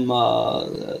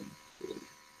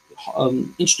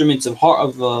instruments of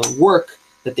work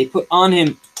that they put on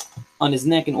his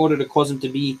neck in order to cause him to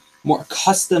be more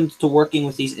accustomed to working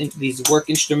with these work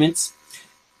instruments.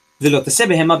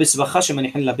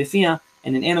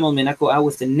 And an animal may not go out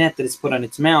with the net that is put on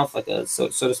its mouth, like so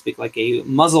to speak, like a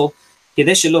muzzle.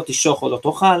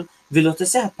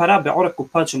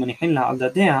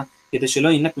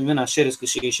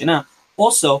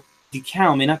 Also, the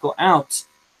cow may not go out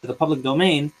to the public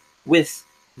domain with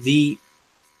the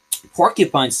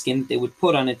porcupine skin they would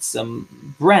put on its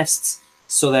breasts,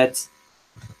 so that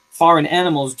foreign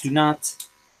animals do not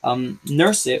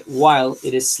nurse it while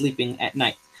it is sleeping at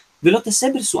night.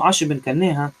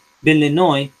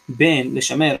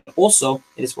 Also,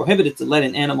 it is prohibited to let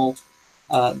an animal,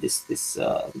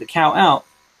 the cow, out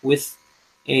with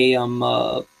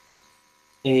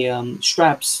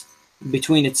straps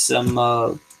between its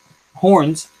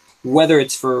horns, whether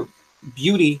it's for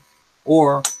beauty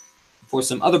or for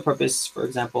some other purpose. For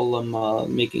example,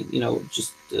 making,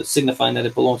 just signifying that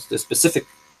it belongs to a specific,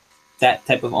 that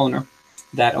type of owner,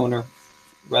 that owner,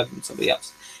 rather than somebody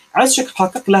else. A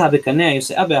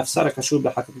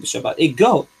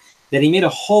goat that he made a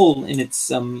hole in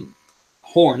its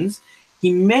horns,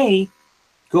 he may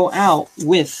go out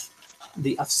with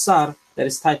the afsar that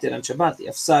is tied to it on Shabbat. The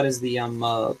afsar is the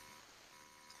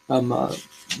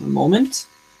moment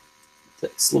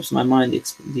that slips my mind,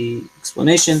 the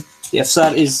explanation. The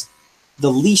afsar is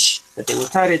the leash that they were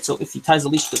tied it. So if he ties the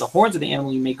leash to the horns of the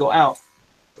animal, you may go out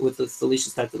with the leash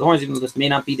is tied to the horns, even though this may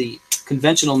not be the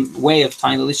conventional way of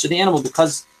tying the leash to the animal,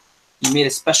 because you made a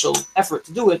special effort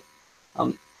to do it,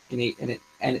 and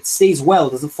it stays well,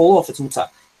 it doesn't fall off, it's mutar.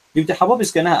 However,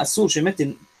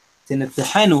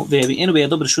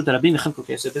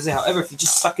 if you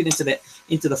just stuck it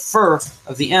into the fur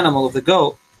of the animal, of the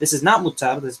goat, this is not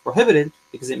mutar, this is prohibited,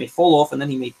 because it may fall off, and then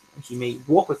he may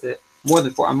walk with it more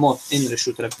than 4 amot in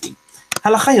Reshut Rabim.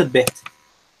 Halacha Yod Bet.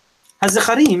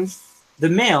 Hazacharim, the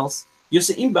males,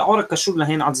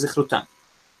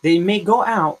 they may go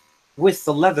out with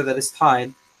the leather that is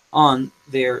tied on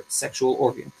their sexual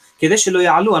organ, so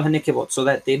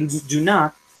that they do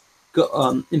not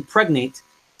impregnate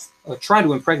or try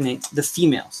to impregnate the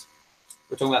females.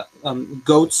 We're talking about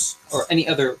goats or any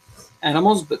other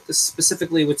animals, but this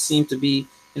specifically would seem to be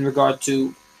in regard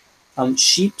to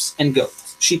sheep and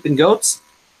goats,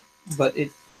 but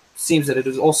it seems that it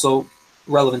is also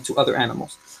relevant to other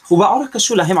animals. Also,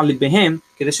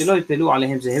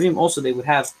 they would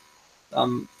have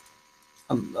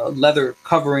leather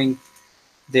covering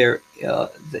their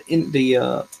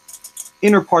the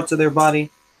inner parts of their body,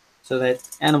 so that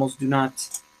animals do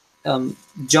not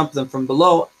jump them from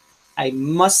below. I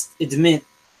must admit,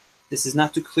 this is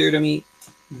not too clear to me,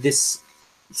 this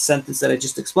sentence that I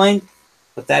just explained,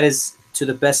 but that is, to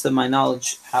the best of my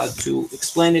knowledge, how to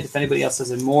explain it. If anybody else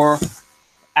has a more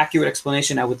accurate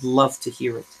explanation, I would love to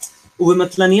hear it. Also,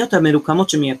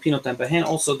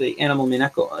 the animal the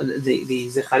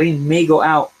zecharim may go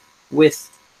out with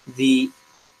the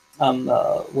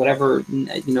whatever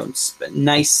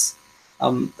nice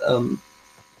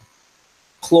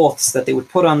cloths that they would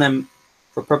put on them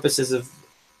for purposes of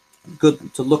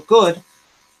good, to look good.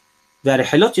 And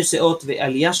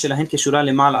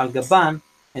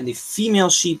the female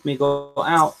sheep may go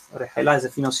out, Rehela is a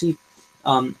female sheep,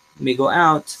 may go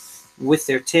out with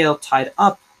their tail tied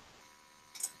up,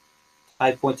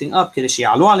 pointing up, so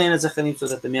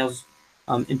that the males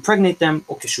impregnate them,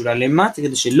 or if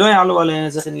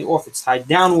it's tied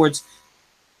downwards,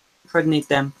 impregnate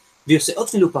them. They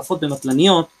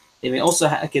may also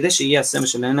and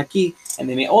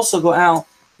they may also go out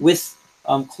with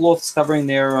cloths covering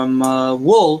their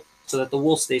wool, so that the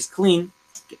wool stays clean.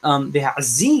 And the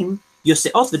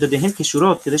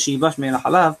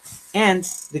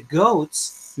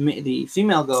goats, the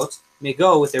female goats, may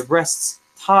go with their breasts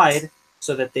tied,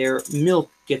 so that their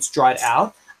milk gets dried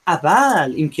out.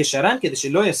 However,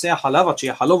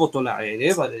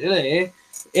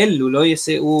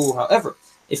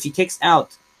 if he takes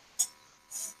out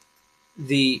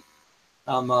the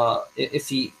if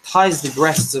he ties the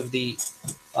breasts of the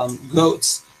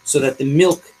goats so that the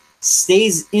milk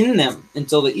stays in them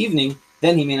until the evening,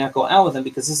 then he may not go out with them,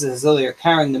 because this is as though they are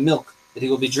carrying the milk that he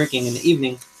will be drinking in the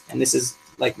evening, and this is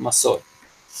like masor.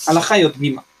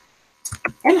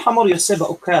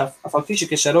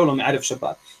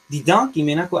 The donkey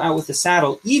may not go out with the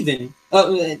saddle, even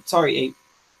a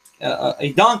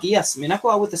donkey, yes, may not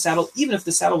go out with the saddle, even if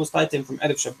the saddle was tied to him from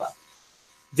Erev Shabbat.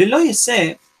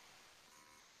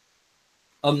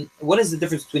 What is the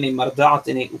difference between a marda'at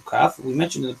and a ukaf? We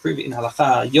mentioned in the previous, in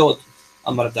halacha yod,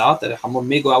 a marda'at, that a hamor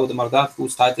may go out with a marda'at who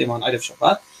is tied to him on Erev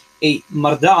Shabbat. A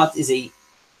marda'at is a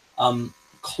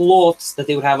cloth that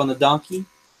they would have on the donkey,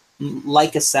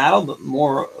 like a saddle, but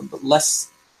less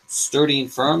sturdy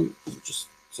and firm, just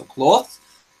some cloth.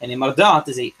 And a marda'at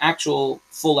is a actual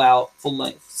full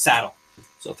length saddle.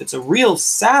 So if it's a real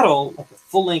saddle, like a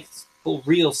full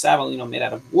real saddle, made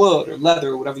out of wood or leather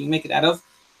or whatever you make it out of,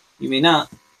 you may not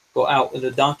go out with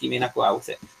the donkey, may not go out with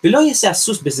it.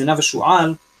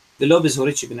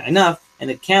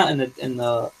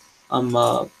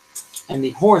 And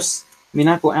the horse may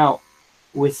not go out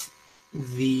with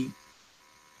the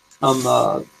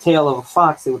tail of a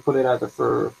fox. They would put it either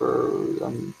for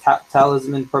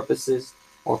talisman purposes,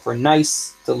 or for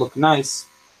to look nice,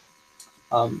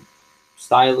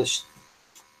 stylish.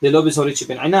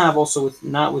 Also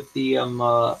not with the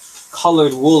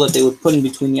colored wool that they would put in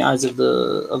between the eyes of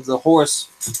the horse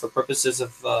for purposes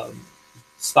of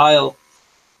style.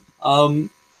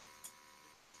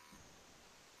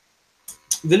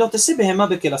 ולא תשיא בהמה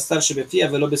בכלסתר שבפיה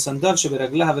ולא בסנדל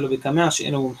שברגליה ולא בקמע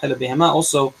שאינו מומחה לבהמה.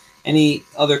 Also, any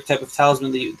other type of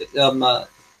talisman that you,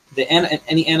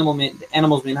 any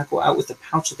animals may not go out with the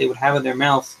pouch that they would have in their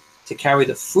mouth to carry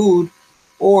the food,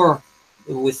 or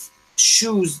with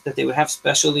shoes that they would have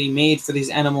specially made for these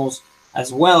animals,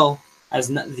 as well as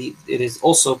it is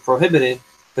also prohibited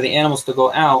for the animals to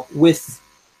go out with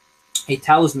a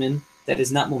talisman that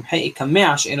is not mumhay, a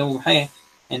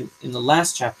and in the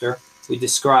last chapter we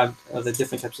described the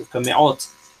different types of kame'ot,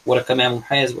 what a kamea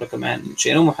mumhay is, what a kamea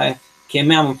she'enu mumhay.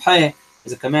 Kamea mumhay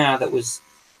is a kamea that was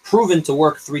proven to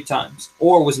work 3 times,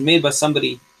 or was made by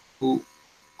somebody who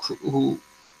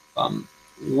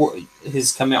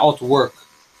his kame'ot work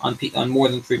on more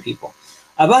than 3 people.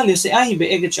 However,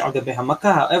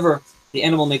 the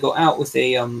animal may go out with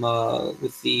a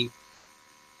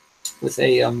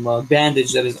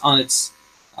bandage that is on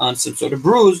some sort of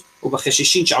bruise,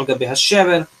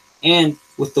 and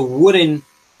with the wooden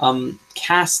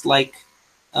cast-like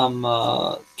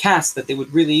cast that they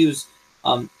would really use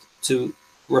to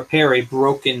repair a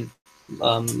broken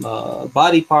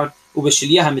body part.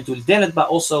 But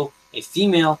also a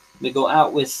female may go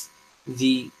out with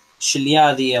the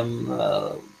shilya,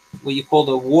 what you call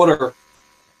the water,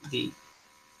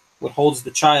 what holds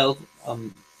the child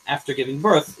after giving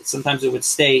birth. Sometimes it would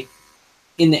stay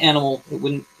in the animal; it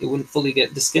wouldn't fully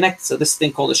get disconnected. So this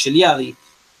thing called a shilya,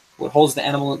 what holds the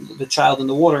animal, the child in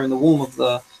the water in the womb of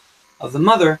the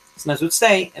mother, sometimes would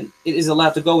stay, and it is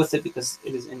allowed to go with it because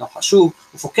it is in the hashuv.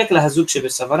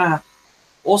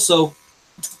 Also,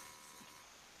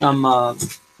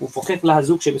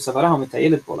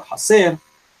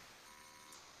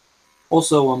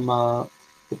 also,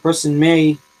 the person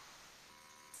may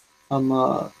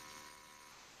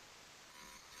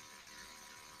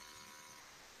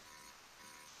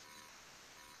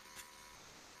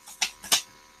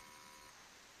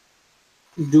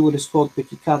do what is called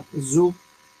pekikat zub.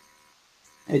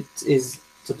 It is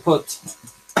to put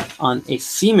on a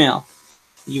female.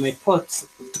 You may put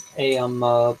a and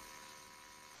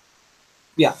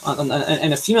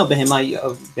a female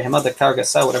behema the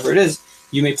kargasa, whatever it is.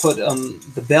 You may put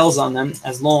the bells on them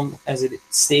as long as it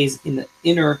stays in the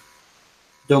inner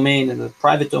domain, in the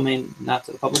private domain, not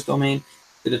the public domain.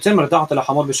 Also,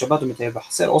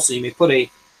 you may put a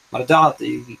mardat,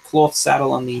 the cloth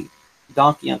saddle, on the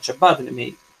donkey on Shabbat, and it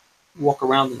may walk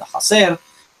around in the chaser.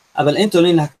 However,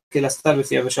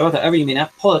 you may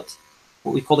not put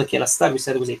what we call the kelastar. We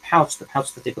said it was a pouch, the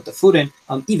pouch that they put the food in,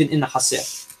 even in the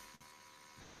chaser.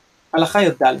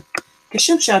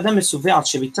 כשם שאדם מסווה על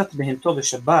שביתת בהמתו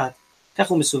בשבת, כך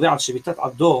הוא מסווה על שביתת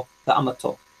עבדו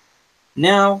ואמתו.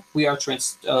 Now we are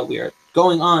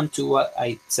going on to what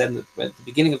I said at the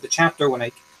beginning of the chapter when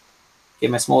I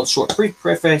gave my small short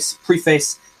preface.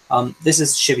 This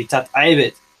is shevitat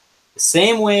aibid. The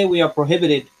same way we are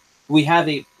prohibited, we have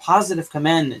a positive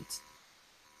commandment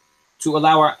to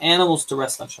allow our animals to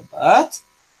rest on Shabbat,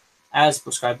 as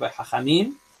prescribed by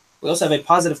Chachamim. We also have a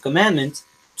positive commandment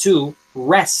to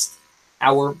rest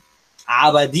our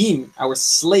abadim, our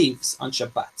slaves, on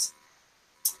Shabbat.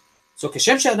 So,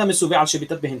 כשם שאדם מסווה על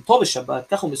שביתת בהמתו בשבת,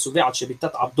 כך הוא מסווה על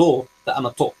שביתת עבדו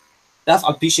ואמתו. ואף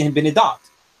על פי שהם בני דעת,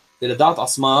 ולדעת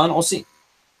עצמן עושים.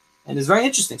 And it's very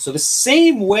interesting. So the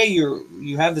same way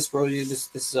you have this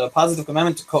positive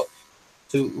commandment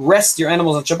to rest your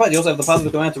animals on Shabbat, you also have the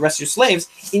positive commandment to rest your slaves.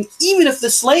 And even if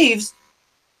the slaves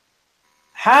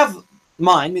have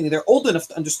mind, meaning they're old enough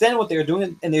to understand what they're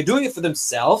doing, and they're doing it for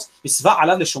themselves, it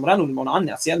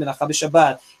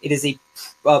is a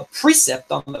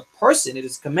precept on the person, it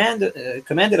is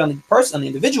commanded on the person, on the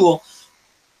individual,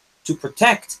 to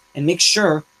protect and make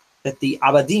sure that the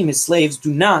abadim, his slaves,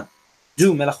 do not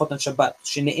do melachot on Shabbat.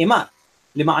 שנאמר,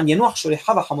 למען ינוח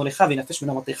שוליך וחמורך ונפש מן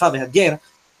המותיך והגר,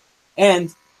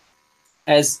 and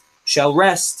as shall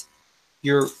rest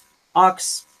your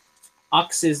ox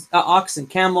and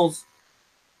camels,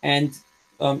 and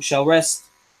shall rest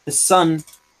the son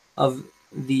of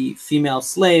the female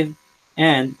slave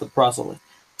and the proselyte.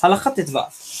 Halakha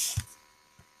tetvav.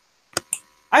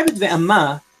 עבד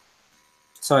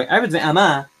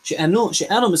ואמה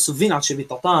שאנו מסווים על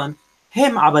שביתתן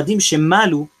הם עבדים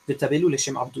שמלו וטבלו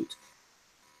לשם עבדות.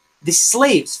 The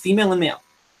slaves, female and male,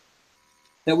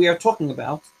 that we are talking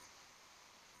about,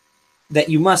 that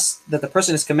the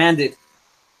person is commanded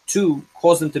to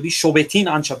cause them to be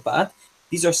shobetin on Shabbat.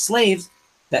 These are slaves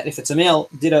that, if it's a male,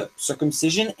 did a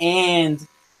circumcision and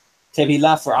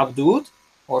tebilah for abdut,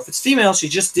 or if it's female, she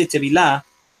just did tebilah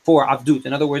for abdut.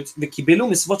 In other words, the kibelu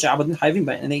misvot she'abadin hayvim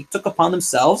b'hen, and they took upon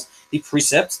themselves the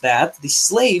precepts that the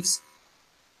slaves,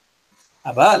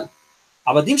 abal,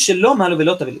 abadim shelo malu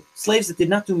velo tabilu, slaves that did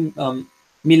not do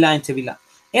מילה and תבילה.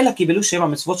 אלא קיבלו 7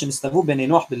 מצוות שנסתוו בני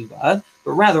נוח בלבד, but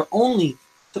rather only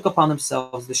took upon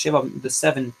themselves the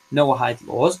 7 Noahide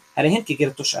laws, הריהן כגר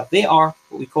תושב. They are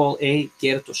what we call a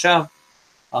גר תושב.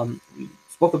 We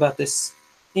spoke about this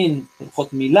in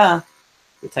הלכות מילה,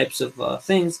 the types of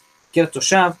things. גר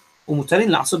תושב, ומותרים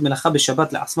לעשות מלאכה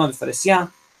בשבת לעצמה בפרסיה,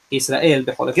 ישראל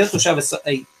בכל. הגר תושב is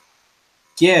a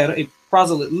ger, a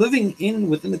proselyte living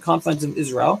within the confines of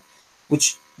Israel,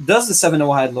 which does the 7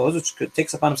 Noahide laws, which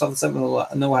takes upon himself the 7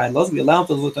 Noahide laws. We allow him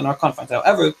to live within our confines.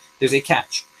 However, there's a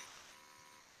catch.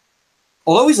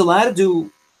 Although he's allowed to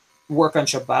do work on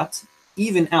Shabbat,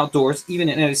 even outdoors, even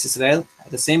in Eretz Yisrael,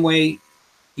 the same way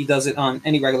he does it on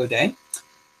any regular day,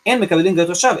 and we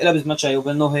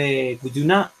do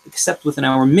not accept within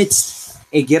our midst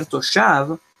a ger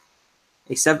toshav,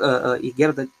 a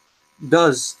ger that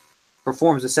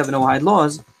performs the 7 Noahide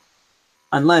laws,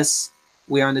 unless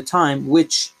we are in the time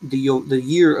which the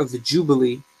year of the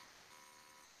Jubilee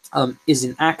is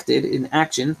enacted in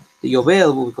action. The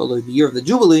Yovel, what we call the year of the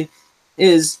Jubilee,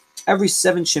 is every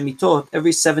 7 Shemitot,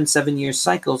 every 7 7-year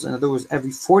cycles. In other words,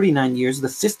 every 49 years, the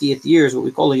 50th year is what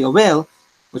we call a Yovel,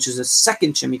 which is a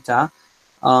second Shemitah.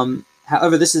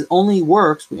 However, this only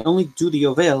works, we only do the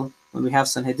Yovel when we have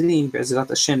Sanhedrin, Be'ezrat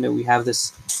Hashem, that we have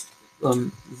this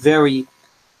very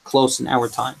close in our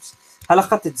times.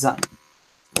 Halakha Tetzan,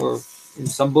 or in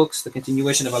some books, the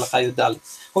continuation of Halakha Yudal.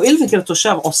 הואיל וגר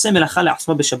תושב עושה מלאכה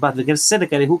לעצמו בשבת וגר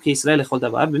צדק הרי הוא כישראל לכל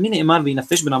דבר, במי נאמר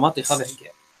וינפש בנעמת איכה והגר.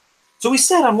 So we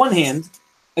said on one hand,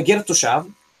 a ger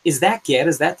toshav is that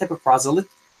type of proselyte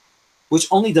which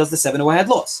only does the 7 Noahide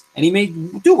laws, and he may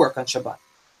do work on Shabbat.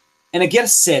 And a ger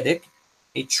tzedek,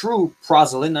 a true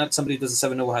proselyte, not somebody who does the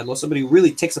 7 Noahide laws, somebody who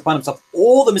really takes upon himself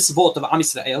all the mitzvot of Am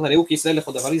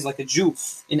Yisrael, he's like a Jew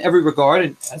in every regard,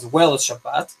 and as well as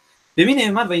Shabbat.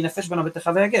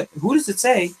 Who does it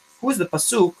say? Who is the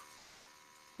pasuk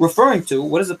referring to?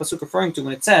 What is the pasuk referring to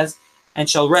when it says, "And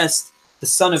shall rest the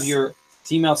son of your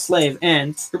female slave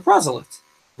and your proselyte"?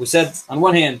 We said, on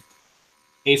one hand,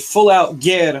 a full-out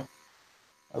ger,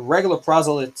 a regular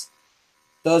proselyte,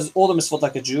 does all the mitzvot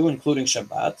like a Jew, including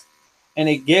Shabbat, and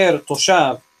a ger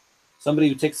toshav, somebody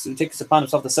who takes upon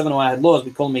himself the 7 Noahide laws,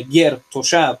 we call him a ger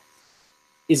toshav,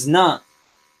 does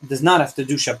not have to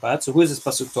do Shabbat. So who is this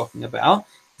pasuk talking about?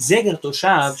 זה גר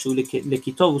תושב שהוא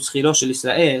לקיטו ושכילו של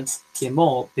ישראל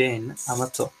כמו בן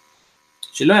אמתו.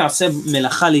 שלא יעשה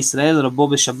מלאכה לישראל רבו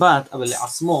בשבת, אבל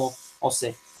לעצמו עושה.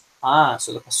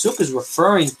 So the pasuk is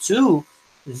referring to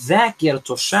that ger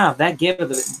toshav, that ger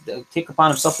that take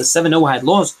upon himself the 7 Noahide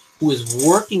laws, who is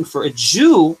working for a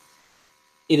Jew.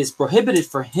 It is prohibited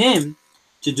for him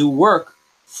to do work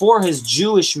for his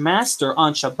Jewish master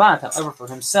on Shabbat. However, for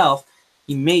himself,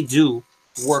 he may do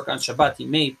work on Shabbat. He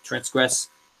may transgress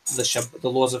the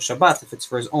laws of Shabbat if it's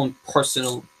for his own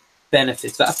personal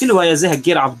benefits. And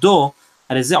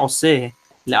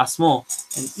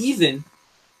even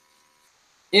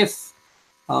if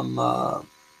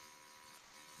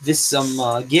this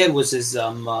ger was his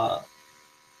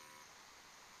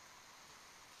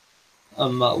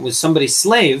was somebody's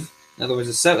slave. In other words,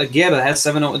 a ger that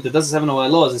does the 7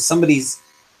 Noahide laws is somebody's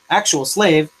actual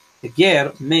slave. The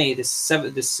ger may, this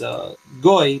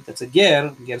goy that's a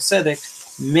ger tzedek,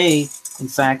 may in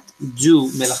fact do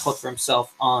melachot for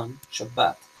himself on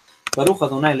Shabbat. Baruch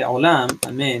Adonai le'olam,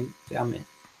 amen, amen.